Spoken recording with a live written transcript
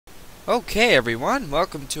Okay everyone,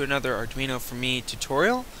 welcome to another Arduino for Me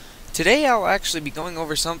tutorial. Today I'll actually be going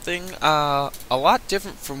over something a lot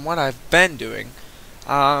different from what I've been doing.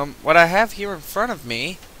 What I have here in front of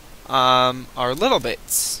me are little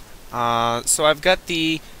bits. So I've got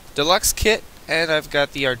the deluxe kit and I've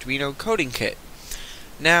got the Arduino coding kit.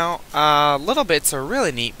 Now, little bits are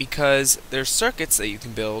really neat because they're circuits that you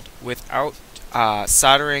can build without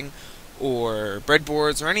soldering or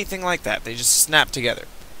breadboards or anything like that. They just snap together.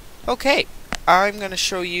 Okay, I'm going to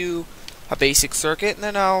show you a basic circuit, and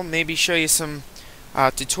then I'll maybe show you some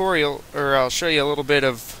tutorial, or I'll show you a little bit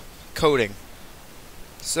of coding.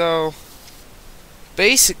 So,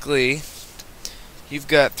 basically, you've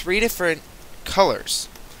got three different colors.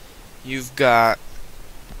 You've got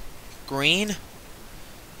green,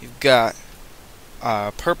 you've got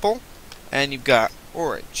purple, and you've got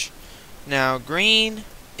orange. Now, green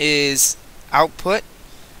is output,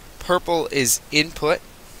 purple is input,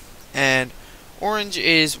 and orange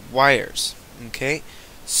is wires. Okay,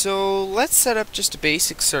 so let's set up just a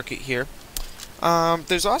basic circuit here.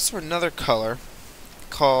 There's also another color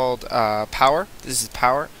called power. This is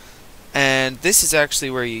power, and this is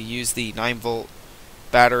actually where you use the 9-volt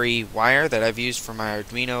battery wire that I've used for my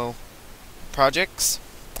Arduino projects.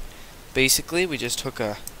 Basically, we just hook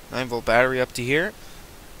a 9-volt battery up to here,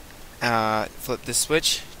 flip this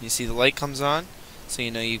switch, you see the light comes on, so you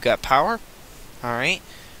know you've got power. Alright.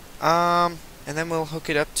 And then we'll hook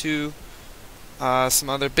it up to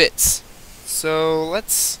some other bits. So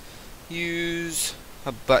let's use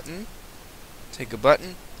a button. Take a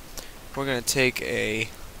button. We're going to take a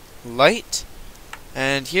light,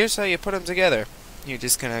 and here's how you put them together. You're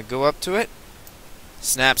just going to go up to it,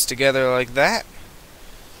 snaps together like that,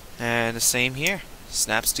 and the same here,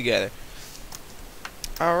 snaps together.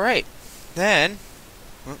 Alright, then,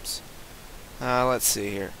 whoops, let's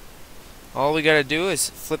see here. All we gotta do is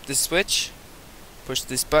flip the switch, push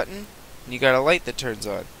this button, and you got a light that turns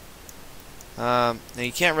on. Now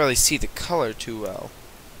you can't really see the color too well.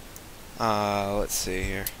 Let's see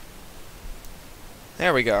here.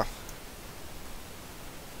 There we go.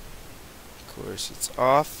 Of course, it's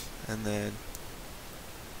off, and then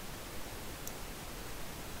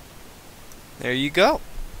there you go.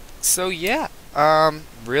 So yeah,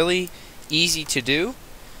 really easy to do,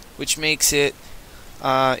 which makes it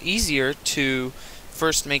easier to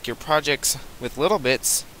first make your projects with little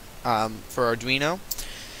bits for Arduino,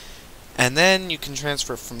 and then you can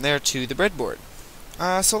transfer from there to the breadboard.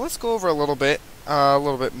 So let's go over a little bit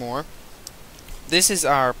more. This is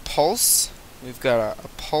our pulse. We've got a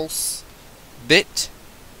pulse bit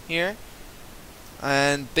here,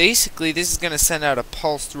 and basically this is going to send out a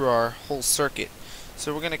pulse through our whole circuit.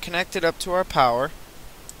 So we're going to connect it up to our power.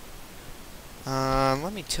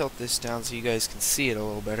 Let me tilt this down so you guys can see it a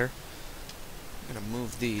little better. I'm going to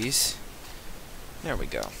move these. There we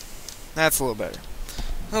go. That's a little better.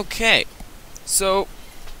 Okay, so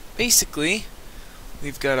basically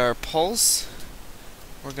we've got our pulse.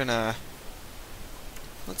 We're gonna,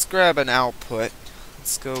 let's grab an output.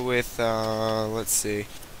 Let's go with, let's see.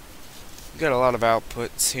 We've got a lot of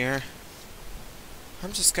outputs here.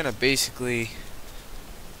 I'm just gonna basically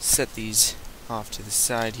set these off to the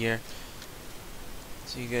side here,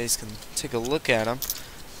 so you guys can take a look at them.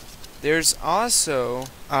 There's also,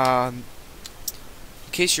 in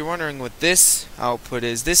case you're wondering what this output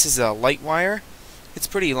is, this is a light wire. It's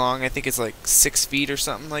pretty long. I think it's like 6 feet or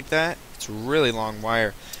something like that. It's a really long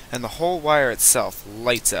wire, and the whole wire itself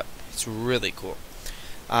lights up. It's really cool.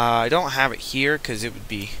 I don't have it here because it would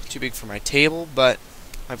be too big for my table, but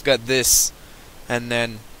I've got this, and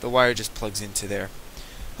then the wire just plugs into there.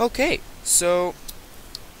 Okay, so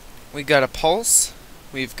we got a pulse.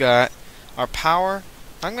 We've got our power.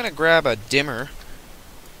 I'm going to grab a dimmer,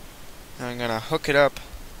 and I'm going to hook it up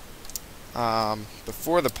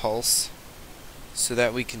before the pulse so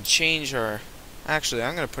that we can change our... Actually,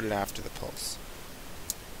 I'm going to put it after the pulse,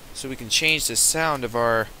 so we can change the sound of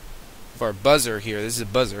our buzzer here. This is a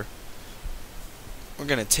buzzer. We're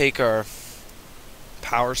going to take our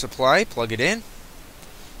power supply, plug it in,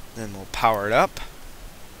 then we'll power it up,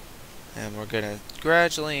 and we're going to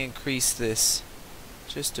gradually increase this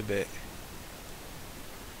just a bit.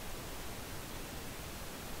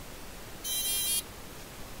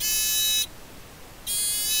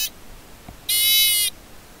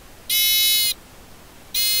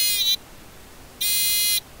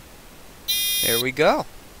 There we go.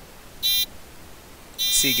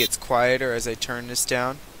 See, it gets quieter as I turn this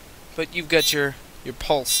down, but you've got your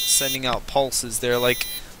pulse sending out pulses there, like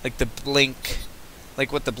the blink,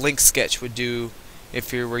 like what the blink sketch would do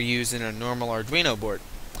if you were using a normal Arduino board.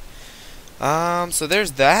 So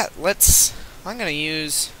there's that. I'm going to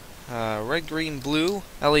use red, green, blue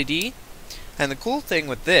LED. And the cool thing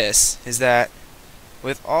with this is that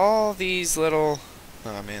with all these little,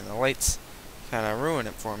 oh man, the lights kind of ruin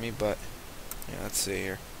it for me, but yeah, let's see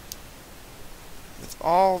here. With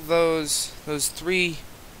all those three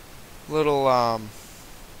little,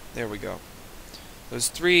 there we go. Those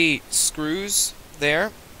three screws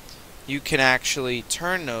there, you can actually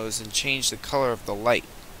turn those and change the color of the light.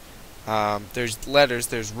 There's letters,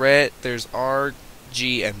 there's red, there's R,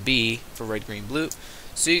 G, and B for red, green, blue.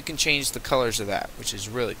 So you can change the colors of that, which is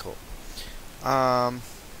really cool. I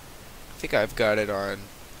think I've got it on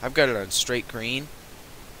straight green,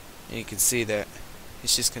 and you can see that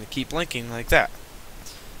it's just going to keep blinking like that.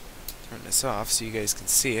 Turn this off so you guys can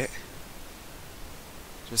see it,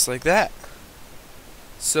 just like that.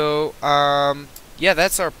 So yeah,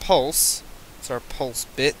 that's our pulse. It's our pulse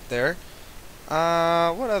bit there.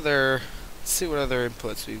 Let's see what other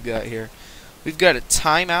inputs we've got here. We've got a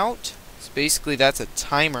timeout. So basically that's a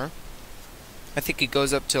timer. I think it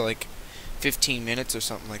goes up to like 15 minutes or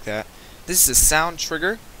something like that. This is a sound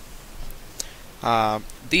trigger.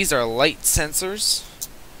 These are light sensors.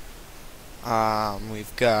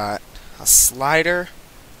 We've got a slider,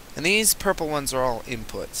 and these purple ones are all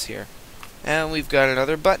inputs here. And we've got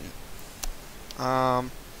another button.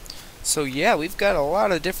 So yeah, we've got a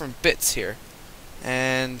lot of different bits here,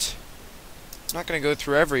 and I'm not going to go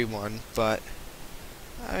through every one, but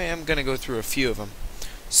I am going to go through a few of them.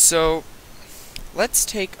 So let's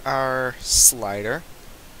take our slider,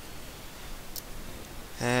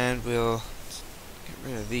 and we'll get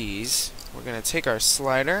rid of these. We're going to take our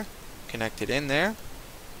slider, connect it in there.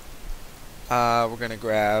 We're going to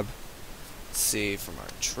grab, let's see, from our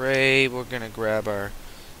tray, we're going to grab our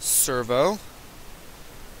servo.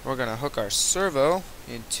 We're going to hook our servo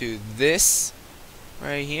into this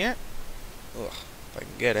right here. Ugh, if I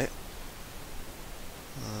can get it.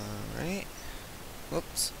 Alright.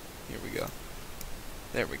 Whoops. Here we go.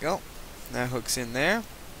 There we go. That hooks in there.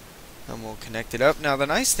 And we'll connect it up. Now the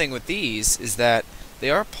nice thing with these is that they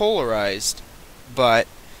are polarized, but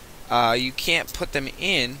you can't put them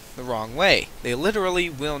in the wrong way. They literally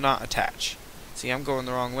will not attach. See, I'm going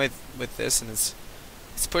the wrong way with this, and it's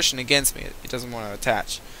pushing against me. It doesn't want to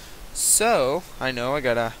attach. So I know I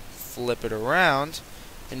gotta flip it around,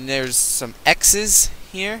 and there's some X's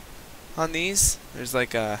here on these. There's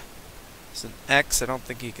like there's an X. I don't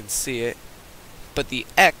think you can see it, but the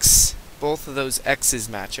X, both of those X's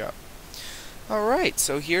match up. Alright,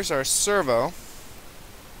 so here's our servo.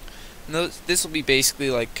 And this will be basically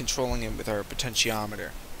like controlling it with our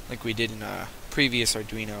potentiometer, like we did in a previous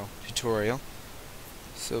Arduino tutorial.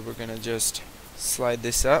 So we're gonna just slide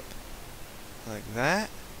this up like that.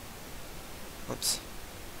 Whoops.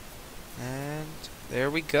 And there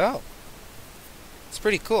we go. It's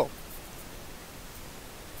pretty cool.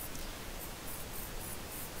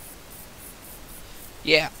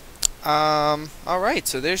 Yeah. Alright,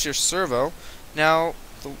 so there's your servo. Now,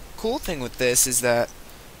 the cool thing with this is that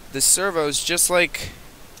the servo is just like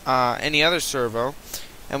any other servo,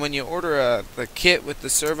 and when you order the kit with the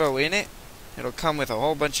servo in it, it'll come with a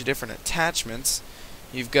whole bunch of different attachments.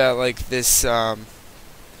 You've got like this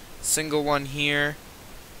single one here,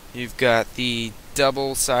 you've got the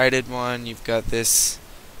double-sided one, you've got this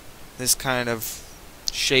kind of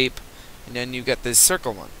shape, and then you've got this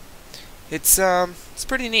circle one. It's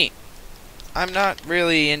pretty neat. I'm not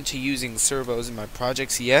really into using servos in my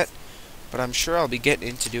projects yet, but I'm sure I'll be getting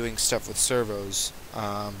into doing stuff with servos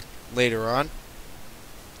later on.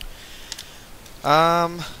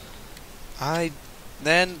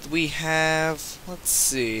 Then we have, let's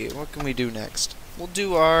see, what can we do next? We'll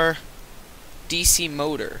do our DC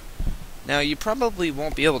motor. Now you probably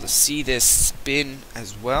won't be able to see this spin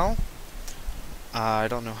as well. I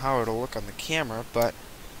don't know how it'll look on the camera, but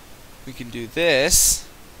we can do this,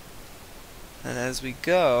 and as we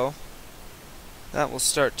go, that will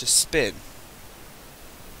start to spin.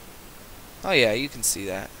 Oh yeah, you can see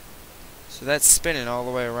that. So that's spinning all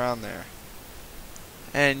the way around there.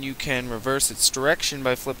 And you can reverse its direction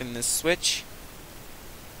by flipping this switch.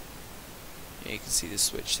 Yeah, you can see the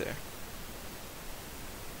switch there.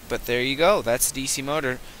 But there you go, that's a DC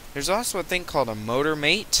motor. There's also a thing called a motor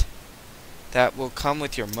mate that will come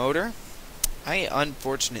with your motor. I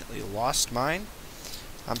unfortunately lost mine.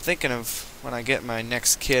 I'm thinking of when I get my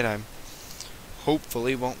next kit, I'm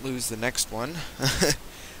hopefully won't lose the next one.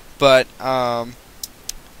 But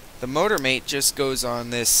the motor mate just goes on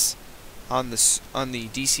this on the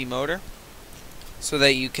DC motor, so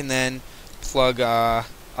that you can then plug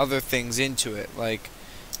other things into it. Like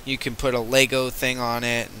you can put a Lego thing on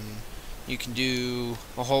it, and you can do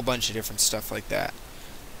a whole bunch of different stuff like that.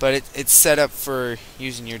 but it's set up for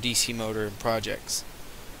using your DC motor in projects.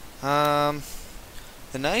 The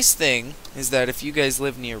nice thing is that if you guys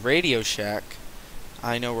live near Radio Shack,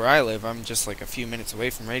 I know where I live, I'm just like a few minutes away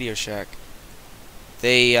from Radio Shack,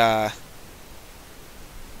 they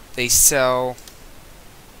sell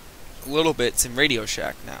little bits in Radio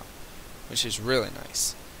Shack now, which is really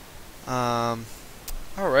nice.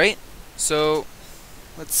 Alright, so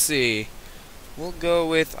let's see. We'll go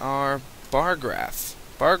with our bar graph.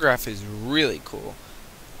 Bar graph is really cool.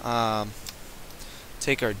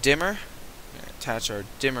 Take our dimmer, attach our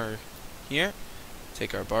dimmer here,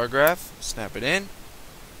 take our bar graph, snap it in,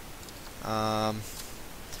 and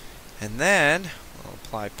then we'll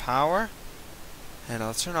apply power, and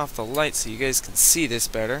I'll turn off the light so you guys can see this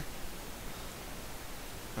better.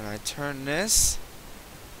 When I turn this,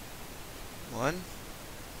 1,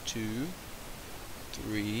 2,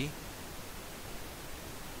 3,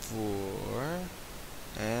 4,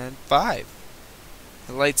 and 5.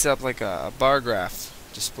 It lights up like a bar graph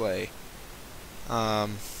display. I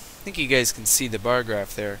think you guys can see the bar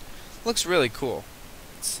graph there. Looks really cool.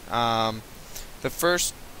 The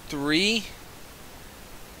first three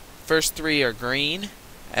are green,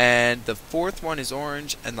 and the fourth one is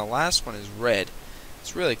orange, and the last one is red.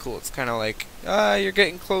 It's really cool. It's kind of like you're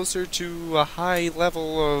getting closer to a high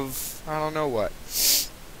level of I don't know what.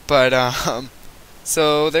 But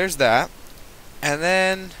so there's that. And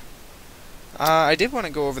then I did want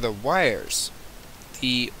to go over the wires,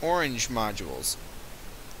 the orange modules.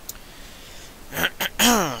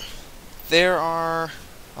 There are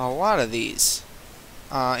a lot of these.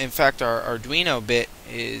 In fact, our Arduino bit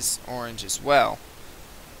is orange as well,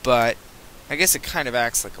 but I guess it kind of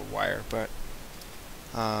acts like a wire, but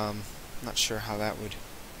I'm not sure how that would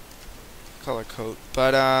color code.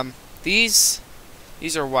 But these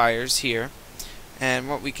are wires here, and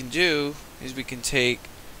what we can do is we can take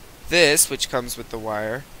this, which comes with the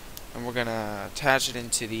wire, and we're gonna attach it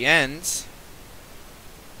into the ends.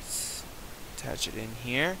 Let's attach it in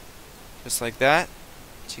here, just like that.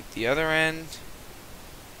 Take the other end,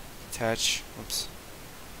 attach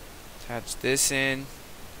this in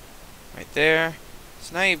right there.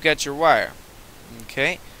 So now you've got your wire.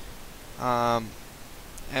 Okay, and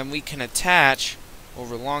we can attach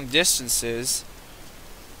over long distances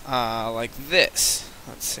like this.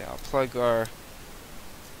 Let's see, I'll plug our...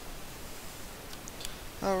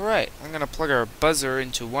 Alright, I'm gonna plug our buzzer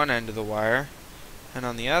into one end of the wire, and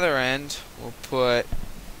on the other end we'll put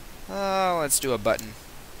let's do a button.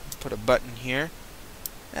 Put a button here,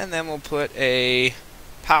 and then we'll put a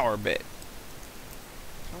power bit.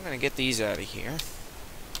 I'm gonna get these out of here.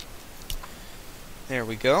 There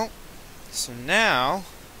we go. So now,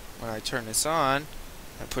 when I turn this on,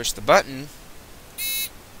 I push the button.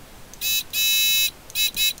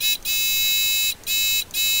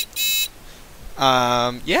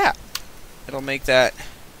 Yeah, it'll make that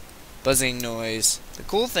buzzing noise. The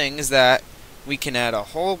cool thing is that we can add a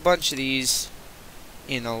whole bunch of these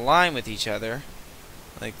in a line with each other,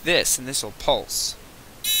 like this, and this will pulse.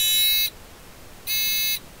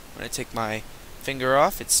 When I take my finger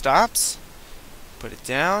off, it stops. Put it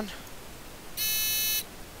down.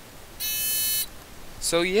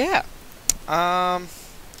 So yeah,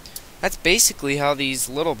 that's basically how these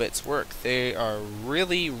little bits work. They are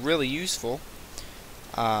really, really useful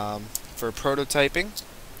for prototyping,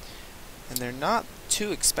 and they're not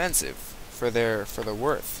too expensive for their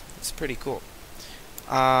worth. It's pretty cool.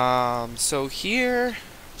 So here,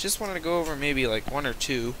 just wanted to go over maybe like one or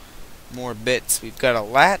two more bits. We've got a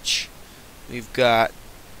latch, we've got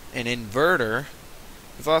an inverter,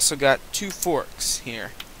 we've also got two forks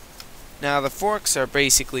here. Now the forks are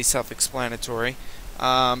basically self-explanatory.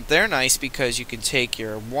 They're nice because you can take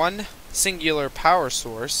your one singular power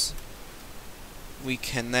source. We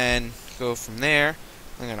can then go from there.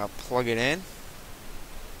 I'm gonna plug it in.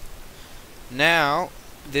 Now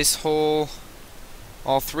this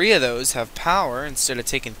all three of those have power. Instead of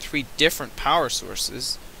taking three different power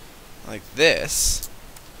sources like this,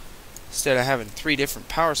 instead of having three different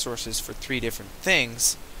power sources for three different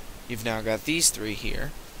things, you've now got these three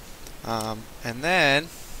here. And then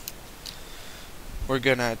we're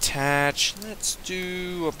gonna attach, let's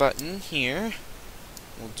do a button here.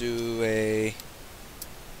 We'll do a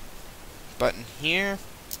button here,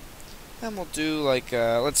 and we'll do like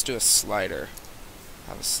let's do a slider.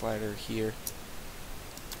 Have a slider here.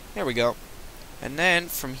 There we go. And then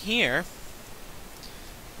from here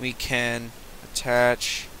we can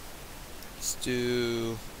attach, let's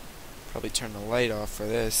do, probably turn the light off for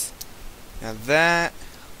this. Now that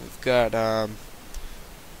we've got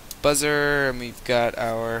buzzer, and we've got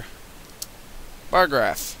our bar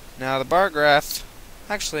graph. Now the bar graph,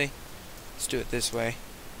 Actually, let's do it this way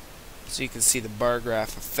so you can see the bar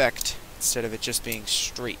graph effect instead of it just being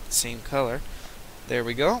straight, same color. There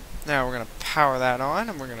we go. Now we're going to power that on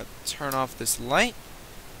and we're going to turn off this light.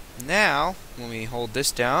 Now, when we hold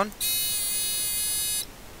this down,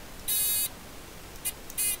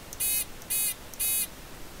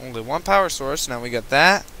 only one power source. Now we got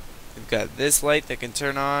that. We've got this light that can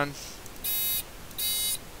turn on.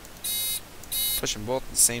 Push them both at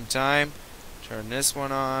the same time. Turn this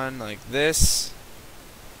one on like this.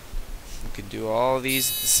 We can do all of these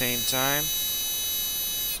at the same time.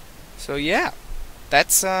 So yeah,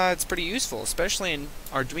 that's it's pretty useful, especially in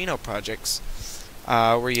Arduino projects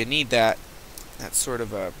where you need that sort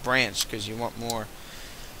of a branch because you want more.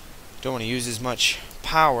 Don't want to use as much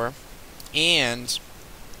power, and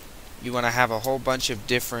you want to have a whole bunch of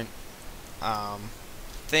different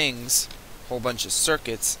things, whole bunch of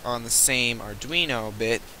circuits on the same Arduino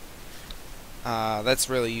bit. That's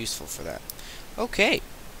really useful for that. Okay,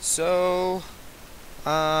 so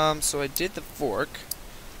I did the fork.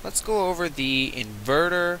 Let's go over the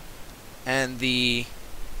inverter and the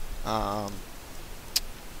let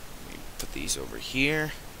me put these over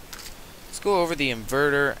here. Let's go over the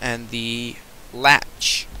inverter and the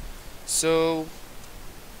latch. So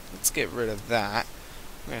let's get rid of that.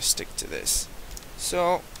 I'm going to stick to this.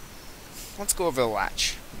 So let's go over the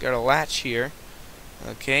latch. We've got a latch here.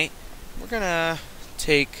 Okay, we're going to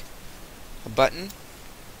take a button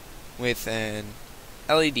with an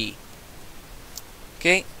LED.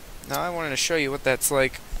 Okay, now I wanted to show you what that's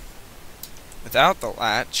like without the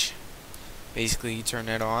latch. Basically, you turn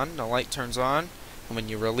it on, the light turns on, and when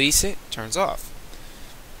you release it, it turns off.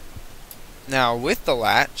 Now with the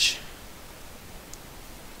latch,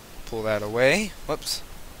 pull that away. Whoops.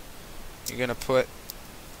 You're going to put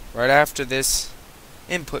right after this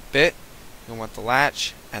input bit, you want the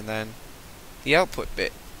latch and then the output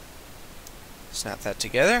bit. Snap that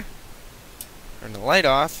together. Turn the light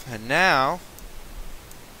off, and now,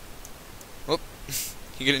 whoop,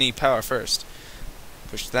 you're going to need power first.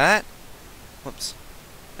 Push that, whoops,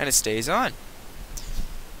 and it stays on.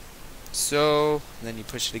 So then you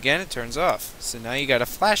push it again, it turns off. So now you got a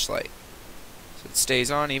flashlight. So it stays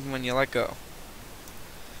on even when you let go.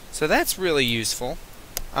 So that's really useful.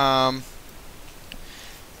 And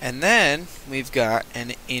then we've got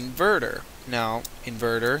an inverter. Now,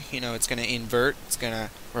 inverter, you know, it's going to invert, it's going to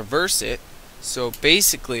reverse it. So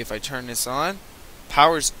basically, if I turn this on,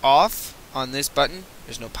 power's off on this button.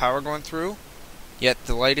 There's no power going through, yet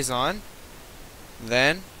the light is on.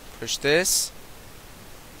 Then push this,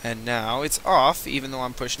 and now it's off even though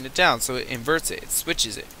I'm pushing it down. So it inverts it, it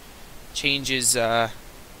switches it, changes from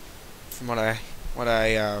what I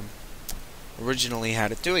originally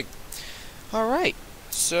had it doing. All right,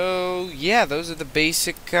 so yeah, those are the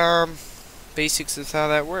basics of how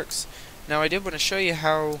that works. Now I did want to show you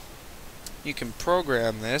how you can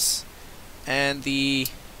program this, and you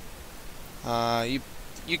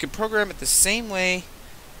can program it the same way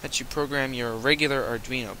that you program your regular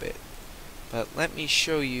Arduino bit. But let me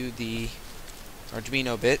show you the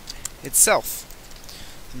Arduino bit itself.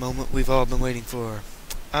 The moment we've all been waiting for.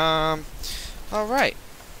 Alright.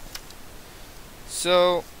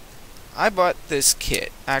 So I bought this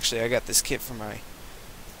kit. Actually, I got this kit for my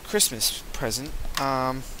Christmas present.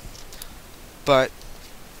 But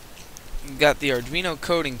got the Arduino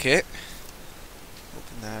coding kit.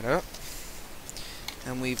 Open that up.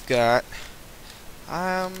 And we've got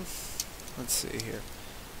let's see here.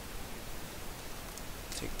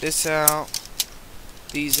 Take this out,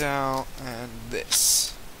 these out, and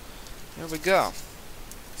this. There we go.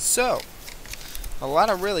 So, a lot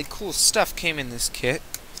of really cool stuff came in this kit.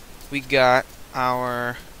 We got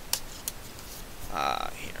our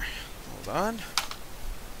here. Hold on.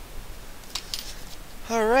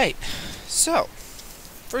 Alright, so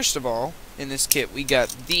first of all, in this kit we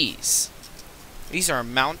got these. These are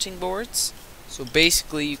mounting boards. So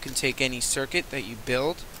basically you can take any circuit that you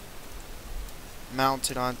build, mount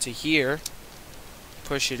it onto here,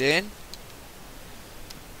 push it in.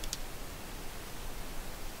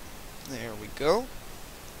 There we go.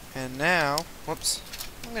 And now, whoops,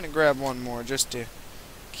 I'm going to grab one more just to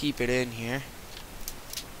keep it in here.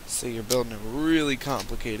 So you're building a really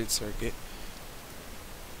complicated circuit.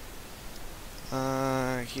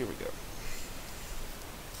 Here we go.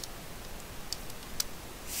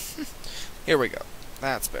 Here we go.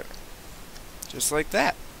 That's better. Just like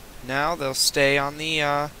that. Now they'll stay on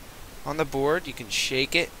the board. You can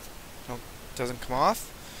shake it. Doesn't come off.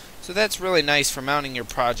 So that's really nice for mounting your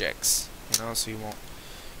projects. You know, so you won't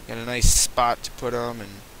get a nice spot to put them, and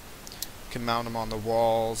you can mount them on the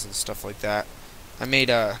walls and stuff like that. I made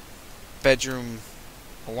a bedroom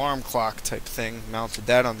alarm clock type thing. Mounted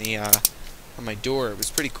that on the on my door. It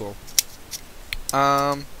was pretty cool.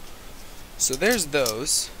 So there's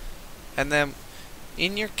those, and then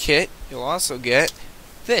in your kit you'll also get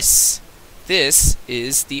this. This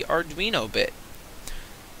is the Arduino bit.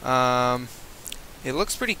 It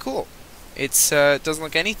looks pretty cool. It doesn't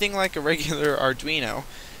look anything like a regular Arduino.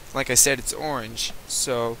 Like I said, it's orange,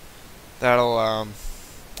 so that'll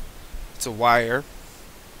it's a wire.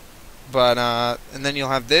 But and then you'll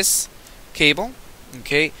have this cable.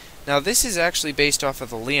 Okay. Now this is actually based off of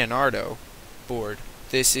the Leonardo board.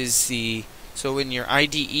 This is so in your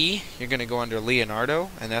IDE you're gonna go under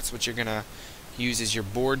Leonardo, and that's what you're gonna use as your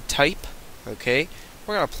board type. Okay.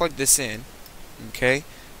 We're gonna plug this in. Okay.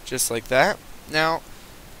 Just like that. Now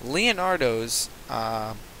Leonardo's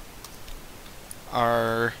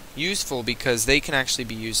are useful because they can actually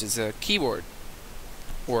be used as a keyboard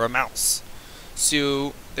or a mouse.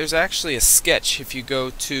 So there's actually a sketch. If you go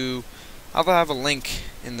to, I'll have a link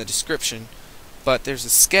in the description, but there's a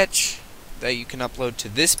sketch that you can upload to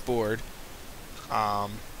this board,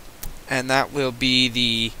 and that will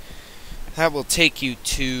take you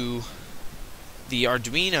to the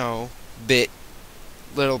Arduino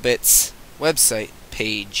Little Bits website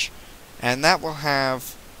page, and that will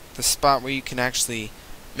have the spot where you can actually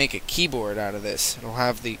make a keyboard out of this. It'll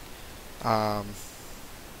have it'll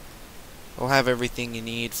have everything you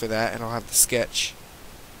need for that, and it'll have the sketch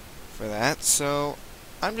for that. So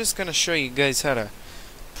I'm just gonna show you guys how to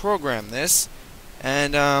program this,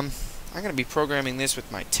 and I'm gonna be programming this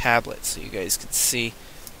with my tablet so you guys can see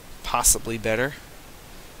possibly better.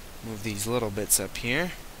 Move these little bits up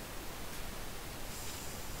here.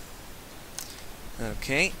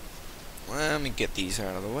 Okay, let me get these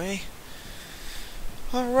out of the way.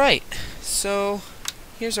 Alright, so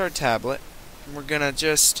here's our tablet. We're gonna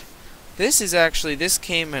this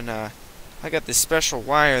came in I got this special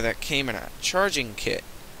wire that came in a charging kit.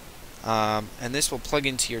 And this will plug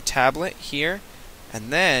into your tablet here,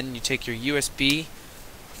 and then you take your USB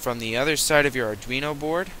from the other side of your Arduino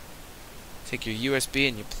board, take your USB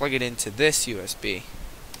and you plug it into this USB.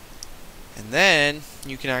 And then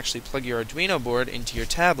you can actually plug your Arduino board into your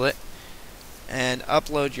tablet and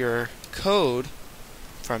upload your code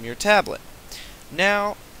from your tablet.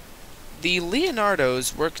 Now, the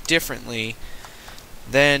Leonardos work differently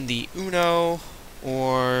than the Uno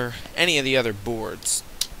or any of the other boards.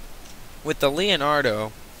 With the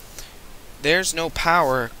Leonardo, there's no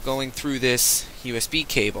power going through this USB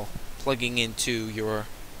cable plugging into your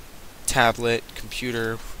tablet,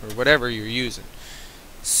 computer, or whatever you're using.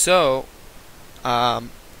 So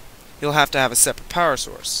you'll have to have a separate power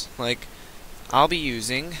source. Like, I'll be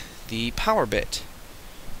using the power bit.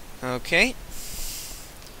 Okay.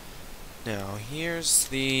 Now here's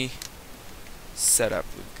the setup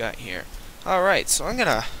we've got here. Alright, so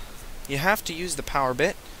you have to use the power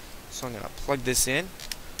bit. So I'm gonna plug this in.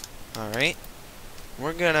 Alright.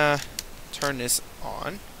 We're gonna turn this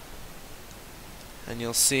on. And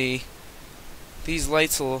you'll see these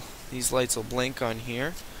lights will blink on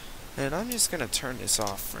here. And I'm just gonna turn this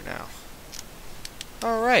off for now.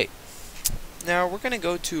 Alright. Now we're gonna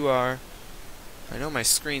go to I know my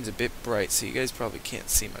screen's a bit bright, so you guys probably can't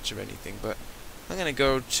see much of anything, but I'm gonna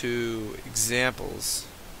go to examples.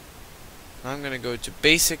 I'm gonna go to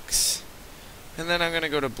basics, and then I'm gonna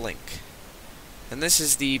go to blink. And this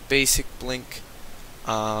is the basic blink.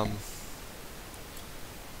 Oh,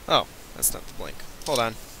 that's not the blink. Hold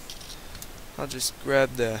on. I'll just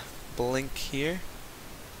grab the blink here.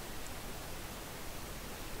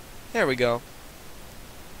 There we go.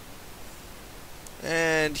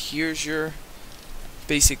 And here's your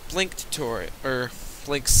basic blink tutorial, or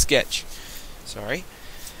blink sketch. Sorry.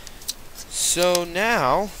 So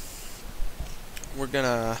now we're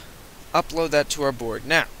gonna upload that to our board.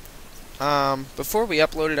 Now, before we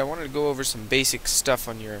upload it, I wanted to go over some basic stuff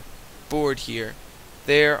on your board here.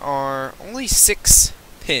 There are only 6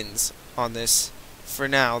 pins on this for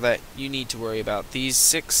now that you need to worry about. These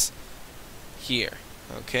 6 here,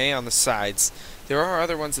 okay, on the sides. There are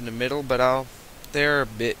other ones in the middle, but they're a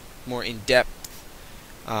bit more in-depth.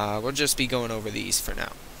 We'll just be going over these for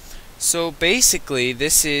now. So basically,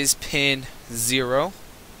 this is pin 0.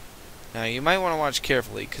 Now you might want to watch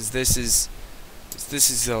carefully because this is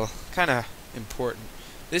kind of important.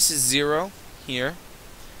 This is 0 here,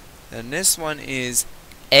 and this one is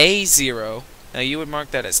A0. Now you would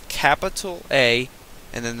mark that as capital A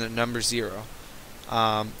and then the number 0.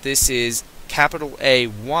 This is capital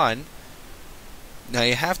A1. Now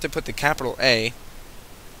you have to put the capital A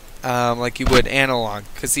like you would analog,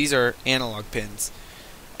 because these are analog pins.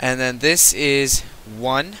 And then this is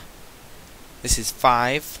 1. This is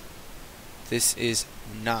 5. This is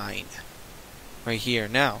 9 right here.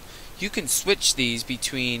 Now you can switch these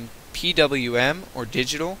between PWM or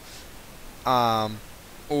digital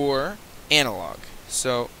or analog.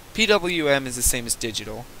 So PWM is the same as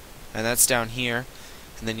digital, and that's down here,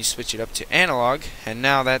 and then you switch it up to analog, and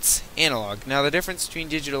now that's analog. Now the difference between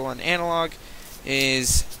digital and analog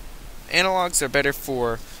is analogs are better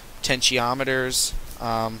for potentiometers,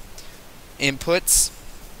 inputs,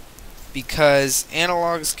 because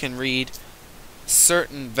analogs can read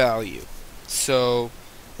certain value. So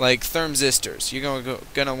like thermistors, you're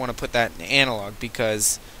gonna want to put that in analog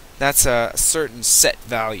because that's a certain set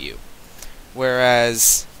value,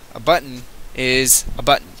 whereas a button is a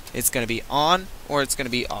button. It's going to be on or it's going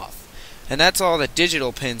to be off, and that's all that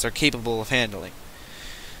digital pins are capable of handling.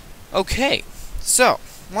 Okay, so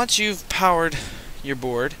once you've powered your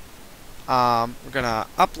board, we're going to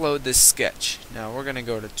upload this sketch. Now we're going to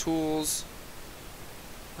go to Tools.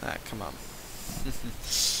 Come on.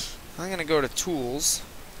 I'm going to go to Tools,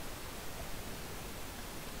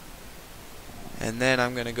 and then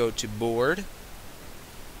I'm going to go to Board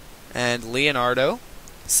and Leonardo.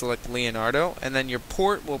 Select Leonardo, and then your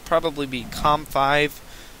port will probably be COM5,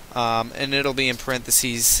 and it'll be in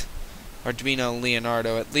parentheses Arduino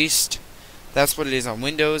Leonardo. At least that's what it is on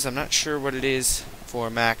Windows. I'm not sure what it is for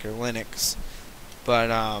Mac or Linux,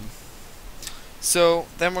 but so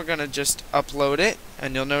then we're gonna just upload it,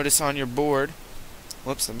 and you'll notice on your board,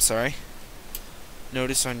 whoops, I'm sorry,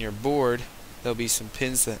 notice on your board there'll be some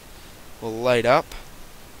pins that will light up.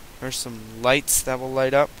 There's some lights that will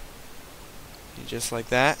light up, just like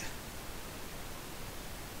that.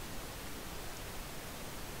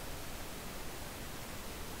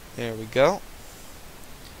 There we go.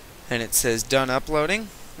 And it says done uploading.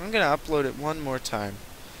 I'm going to upload it one more time.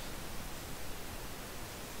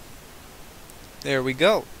 There we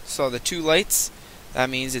go. Saw the two lights. That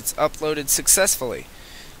means it's uploaded successfully.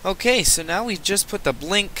 Okay, so now we've just put the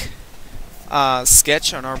blink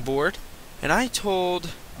sketch on our board, and I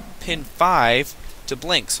told pin 5 to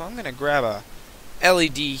blink. So I'm going to grab a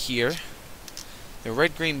LED here, the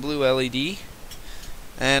red, green, blue LED,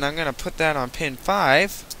 and I'm going to put that on pin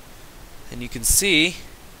 5, and you can see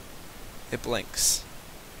it blinks.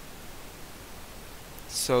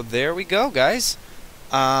 So there we go, guys.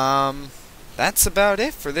 That's about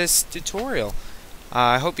it for this tutorial.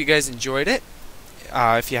 I hope you guys enjoyed it.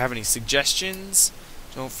 If you have any suggestions,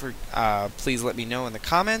 please let me know in the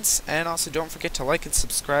comments, and also don't forget to like and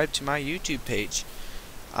subscribe to my YouTube page.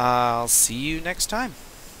 I'll see you next time.